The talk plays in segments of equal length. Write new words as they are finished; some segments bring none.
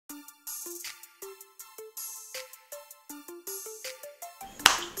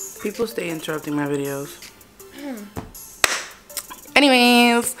People stay interrupting my videos.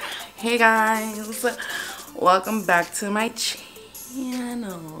 Anyways, hey guys, welcome back to my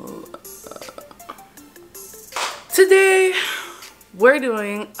channel. Today we're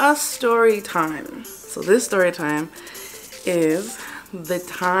doing a story time. So this story time is the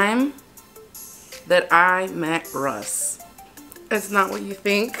time that I met Russ. It's not what you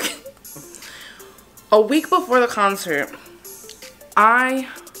think. A week before the concert, I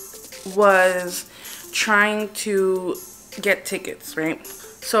was trying to get tickets, right?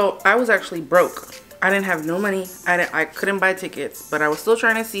 So I was actually broke. I didn't have no money. I couldn't buy tickets, but I was still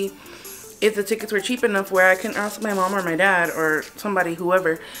trying to see if the tickets were cheap enough where I can ask my mom or my dad or somebody,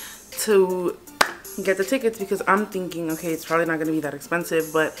 whoever, to get the tickets, because I'm thinking, okay, it's probably not going to be that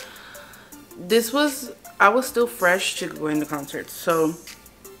expensive, but I was still fresh to going to concerts, so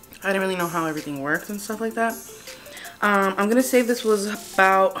I didn't really know how everything worked and stuff like that. I'm going to say this was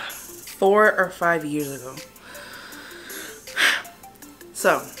about 4 or 5 years ago.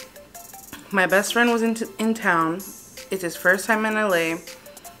 So, my best friend was in town. It's his first time in LA.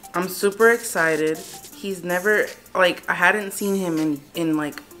 I'm super excited. He's never, like, I hadn't seen him in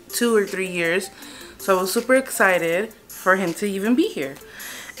like 2 or 3 years. So I was super excited for him to even be here.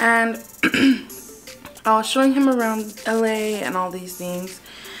 And I was showing him around LA and all these things.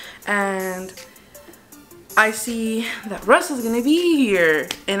 And I see that Russ is gonna be here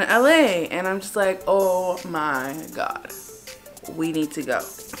in LA, and I'm just like, oh my god, we need to go.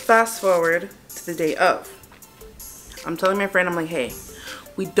 Fast forward to the day of. I'm telling my friend, I'm like, hey,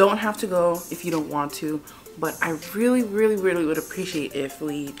 we don't have to go if you don't want to, but I really would appreciate if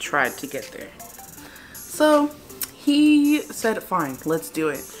we tried to get there. So he said, fine, let's do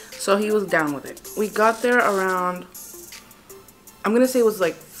it. So he was down with it. We got there around, I'm gonna say it was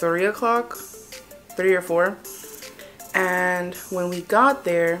like 3 o'clock, 3 or 4. And when we got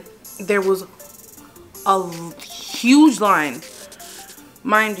there, there was a huge line.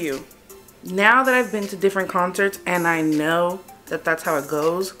 Mind you, now that I've been to different concerts and I know that that's how it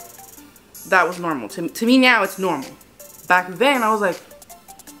goes, that was normal. To me now, it's normal. Back then, I was like,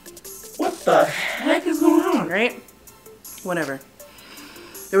 what the heck is going on, right? Whatever.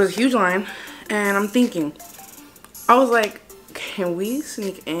 There was a huge line, and I'm thinking, I was like, can we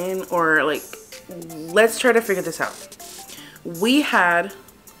sneak in, or like, let's try to figure this out. We had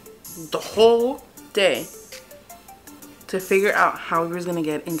the whole day to figure out how we was gonna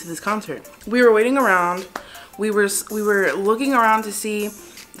get into this concert. We were waiting around. We were looking around to see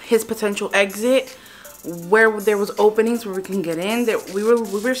his potential exit, where there was openings where we can get in. That we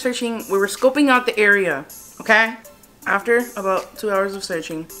were searching. We were scoping out the area. Okay. After about 2 hours of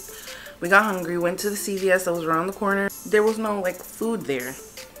searching, we got hungry. Went to the CVS that was around the corner. There was no like food there.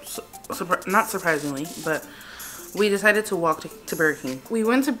 Not surprisingly, but we decided to walk to Burger King. We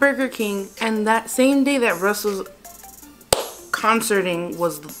went to Burger King, and that same day that Russ was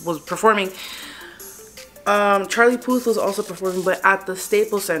performing, Charlie Puth was also performing, but at the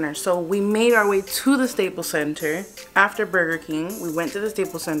Staples Center. So we made our way to the Staples Center after Burger King. We went to the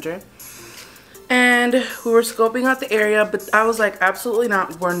Staples Center, and we were scoping out the area, but I was like, absolutely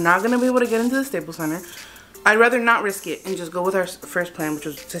not. We're not gonna be able to get into the Staples Center. I'd rather not risk it and just go with our first plan, which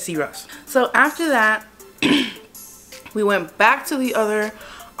was to see Russ. So after that, we went back to the other,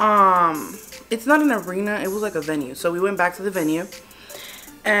 it's not an arena, it was like a venue. So we went back to the venue,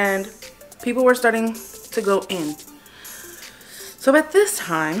 and people were starting to go in. So at this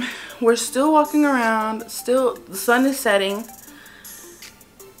time, we're still walking around, still, the sun is setting.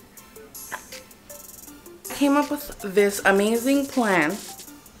 I came up with this amazing plan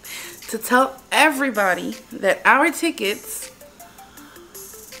to tell everybody that our tickets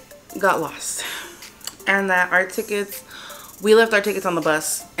got lost, and that we left our tickets on the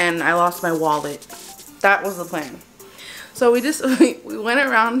bus, and I lost my wallet. That was the plan. So we went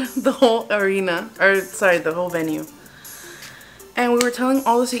around the whole arena, or sorry, the whole venue, and we were telling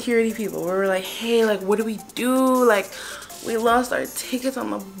all the security people, we were like, hey, like, what do we do? Like, we lost our tickets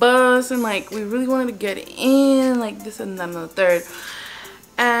on the bus, and like, we really wanted to get in, like this and that and the third.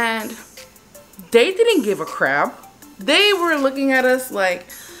 And they didn't give a crap. They were looking at us like,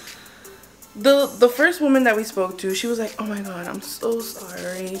 the first woman that we spoke to, she was like, oh my god, I'm so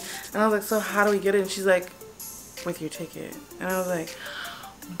sorry. And I was like, so how do we get in? She's like, with your ticket. And I was like,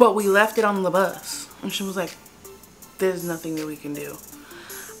 but we left it on the bus. And she was like, there's nothing that we can do.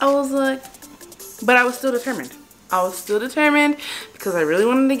 I was like, but I was still determined. I was still determined because I really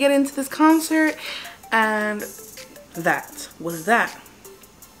wanted to get into this concert, and that was that.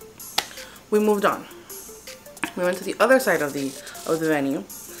 We moved on. We went to the other side of the venue.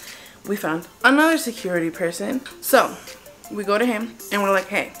 We found another security person. So we go to him and we're like,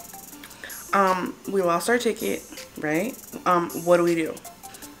 hey, We lost our ticket, right? What do we do?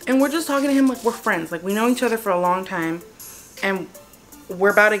 And we're just talking to him like we're friends. Like we know each other for a long time. And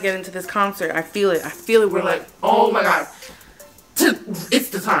we're about to get into this concert. I feel it. I feel it. We're like, oh my God. It's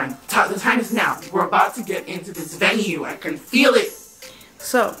the time. The time is now. We're about to get into this venue. I can feel it.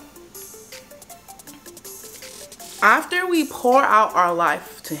 So, after we pour out our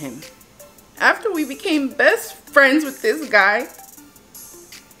life to him, after we became best friends with this guy,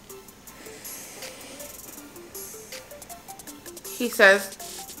 he says,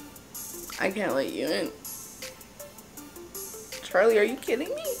 I can't let you in. Charlie, are you kidding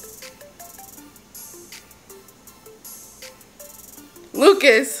me?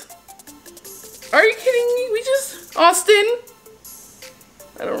 Lucas, are you kidding me? Austin,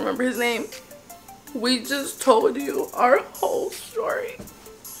 I don't remember his name. We just told you our whole story.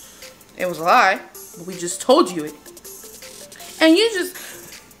 It was a lie, but we just told you it. And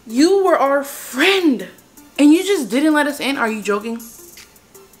you were our friend. And you just didn't let us in? Are you joking?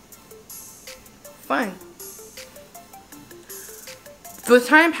 Fine. The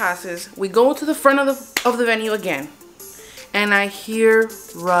time passes. We go to the front of the venue again. And I hear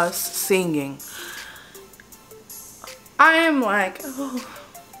Russ singing. I am like, oh.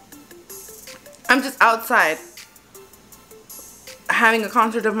 I'm just outside having a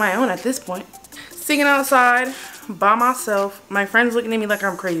concert of my own at this point. Singing outside by myself. My friends looking at me like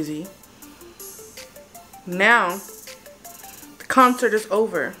I'm crazy. Now, the concert is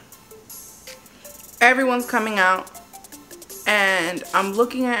over. Everyone's coming out. And I'm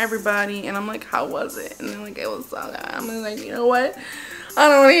looking at everybody and I'm like, how was it? And they're like, it was so good. I'm like, you know what? I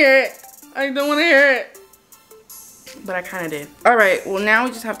don't want to hear it. I don't want to hear it. But I kind of did. Alright, well now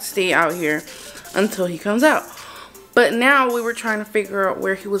we just have to stay out here until he comes out. But now we were trying to figure out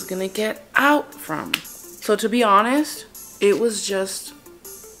where he was going to get out from. So to be honest, it was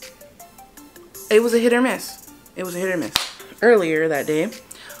a hit or miss. It was a hit or miss. Earlier that day,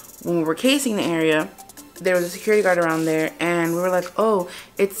 when we were casing the area, there was a security guard around there, and we were like, oh,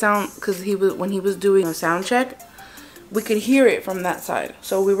 it sounds, because when he was doing a sound check, we could hear it from that side.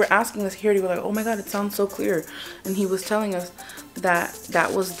 So we were asking the security, we're like, oh my God, it sounds so clear. And he was telling us that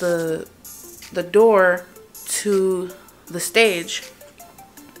that was the door to the stage.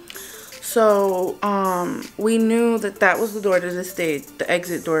 So we knew that was the door to the stage, the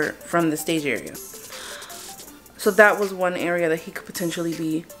exit door from the stage area. So that was one area that he could potentially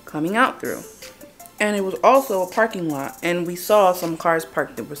be coming out through. And it was also a parking lot, and we saw some cars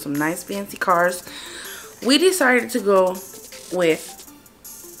parked. There were some nice fancy cars. We decided to go with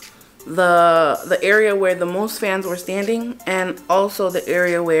the area where the most fans were standing, and also the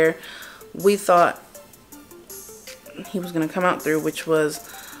area where we thought he was gonna come out through, which was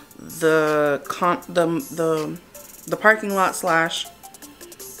the parking lot slash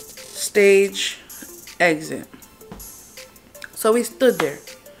stage exit. So we stood there.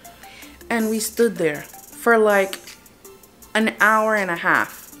 And we stood there for like an hour and a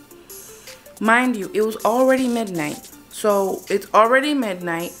half. Mind you, it was already midnight. So it's already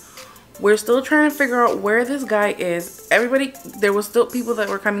midnight. We're still trying to figure out where this guy is. There was still people that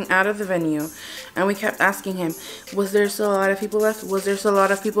were coming out of the venue. And we kept asking him, was there still a lot of people left? Was there still a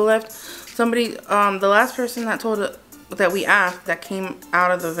lot of people left? Somebody, the last person that we asked that came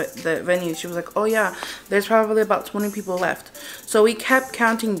out of the venue, she was like, oh yeah, there's probably about 20 people left. So we kept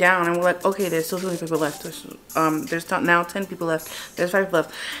counting down, and we're like, okay, there's still 20 people left. There's now 10 people left. There's 5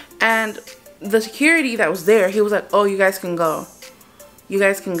 left. And the security that was there, he was like, oh, you guys can go. You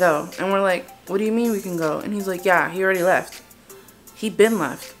guys can go. And we're like, what do you mean we can go? And he's like, yeah, he already left. He'd been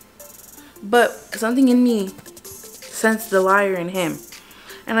left. But something in me sensed the liar in him.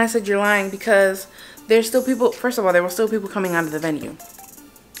 And I said, you're lying, because there's still people. First of all, there were still people coming out of the venue.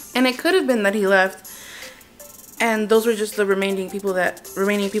 And it could have been that he left, and those were just the remaining people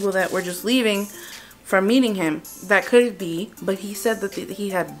that were just leaving from meeting him. That could be, but he said that he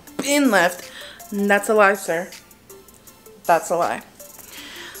had been left. And that's a lie, sir. That's a lie.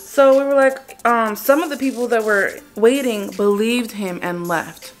 So we were like, some of the people that were waiting believed him and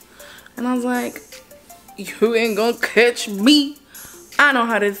left. And I was like, you ain't gonna catch me. I know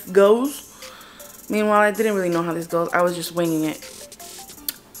how this goes. Meanwhile, I didn't really know how this goes. I was just winging it.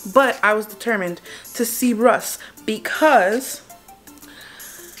 But I was determined to see Russ, because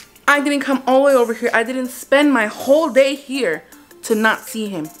I didn't come all the way over here. I didn't spend my whole day here to not see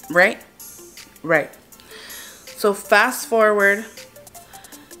him, right? Right. So fast forward,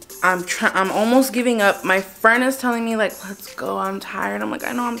 I'm almost giving up. My friend is telling me like, let's go, I'm tired. I'm like,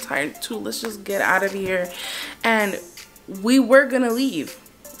 I know I'm tired too. Let's just get out of here. And we were gonna leave.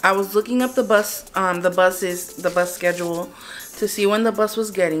 I was looking up the bus schedule to see when the bus was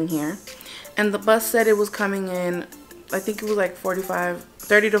getting here. and the bus said it was coming in, I think it was like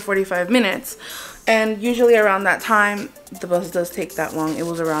 30 to 45 minutes. And usually around that time, the bus does take that long. It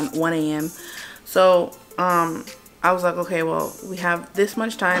was around 1 a.m. So I was like, okay, well, we have this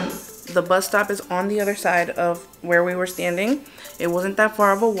much time. The bus stop is on the other side of where we were standing. It wasn't that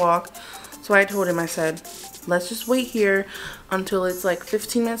far of a walk. So I told him, I said, let's just wait here until it's like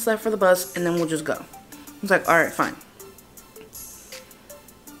 15 minutes left for the bus, and then we'll just go. I was like, all right, fine.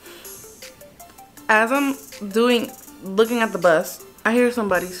 As I'm looking at the bus, I hear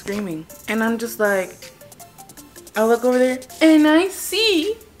somebody screaming, and I'm just like, I look over there and I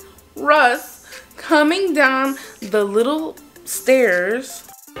see Russ coming down the little stairs.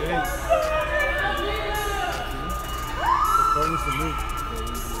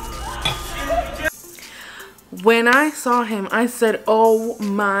 When I saw him, I said, oh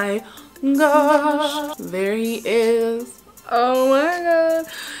my gosh, there he is. Oh my god.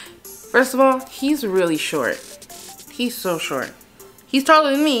 First of all, he's really short. He's so short. He's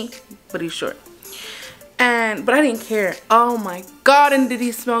taller than me, but he's short. But I didn't care. Oh my god, and did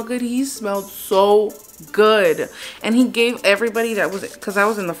he smell good? He smelled so good. And he gave everybody that was, because I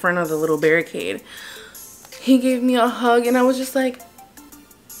was in the front of the little barricade, he gave me a hug, and I was just like,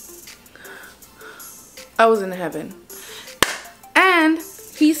 I was in heaven. And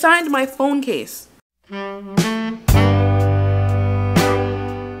he signed my phone case.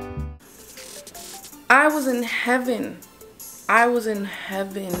 I was in heaven. I was in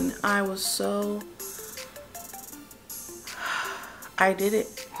heaven. I was so... I did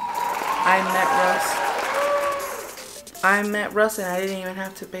it. I met Russ and I didn't even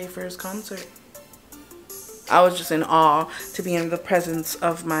have to pay for his concert. I was just in awe to be in the presence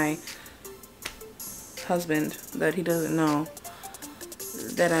of my husband that he doesn't know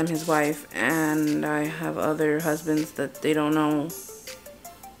that I'm his wife, and I have other husbands that they don't know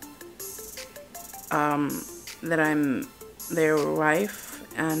that I'm their wife.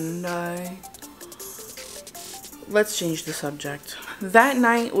 And let's change the subject. That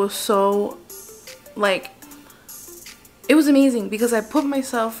night was so, like, it was amazing because I put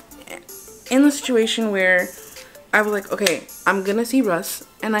myself in the situation where I was like, okay, I'm gonna see Russ,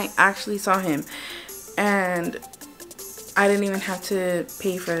 and I actually saw him, and I didn't even have to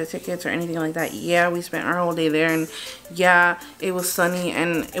pay for the tickets or anything like that. Yeah, we spent our whole day there, and yeah, it was sunny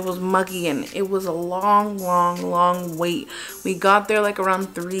and it was muggy, and it was a long wait. We got there like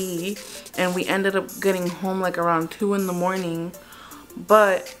around 3, and we ended up getting home like around 2 in the morning.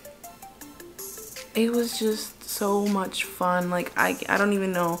 But it was just so much fun. Like, I don't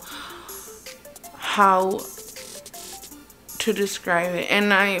even know how to describe it.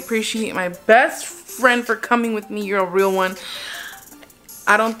 And I appreciate my best friend for coming with me. You're a real one.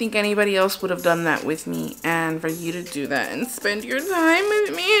 I don't think anybody else would have done that with me. And for you to do that and spend your time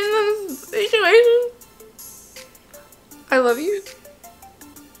with me in this situation, I love you.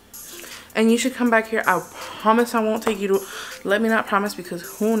 And you should come back here. I promise I won't take you to... Let me not promise, because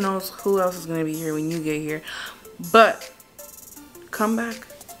who knows who else is going to be here when you get here. But come back.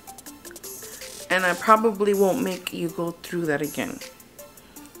 And I probably won't make you go through that again.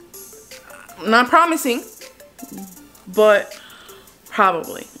 I'm not promising, but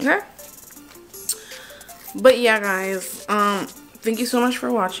probably. Okay? But yeah, guys. Thank you so much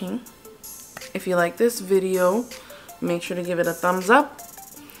for watching. If you like this video, make sure to give it a thumbs up.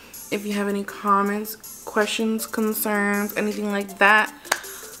 If you have any comments, questions, concerns, anything like that,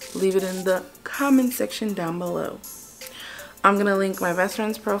 leave it in the comment section down below. I'm going to link my best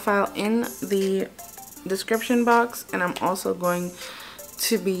friend's profile in the description box, and I'm also going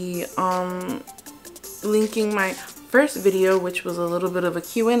to be linking my first video, which was a little bit of a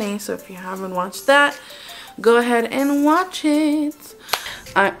Q&A, so if you haven't watched that, go ahead and watch it.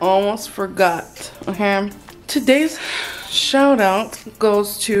 I almost forgot, okay? Today's shout out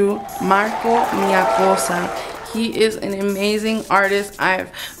goes to Miacosa. He is an amazing artist.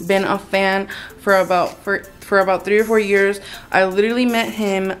 I've been a fan for about 3 or 4 years. I literally met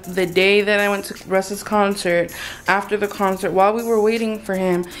him the day that I went to Russ's concert. After the concert, while we were waiting for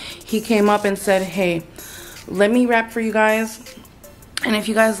him, he came up and said, hey, let me rap for you guys, and if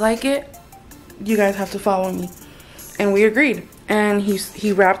you guys like it, you guys have to follow me. And we agreed. And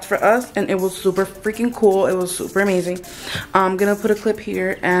he rapped for us, and it was super freaking cool. It was super amazing. I'm gonna put a clip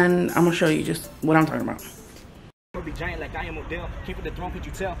here, and I'm gonna show you just what I'm talking about. Be giant like I am Odell. Came for the throne, could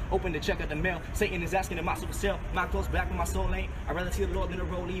you tell? Open the check of the mail. Satan is asking if my super cell. My close back when my soul ain't. I'd rather see the Lord than a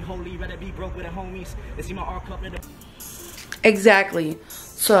rollie. Holy, rather be broke with the homies. They see my arc up in the... Exactly.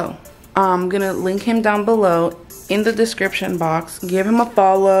 So, I'm gonna link him down below in the description box. Give him a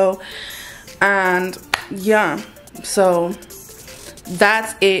follow. And, yeah. So...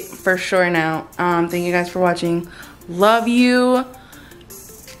 that's it for sure now. Thank you guys for watching. Love you.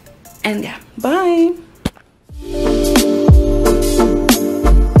 And yeah, bye.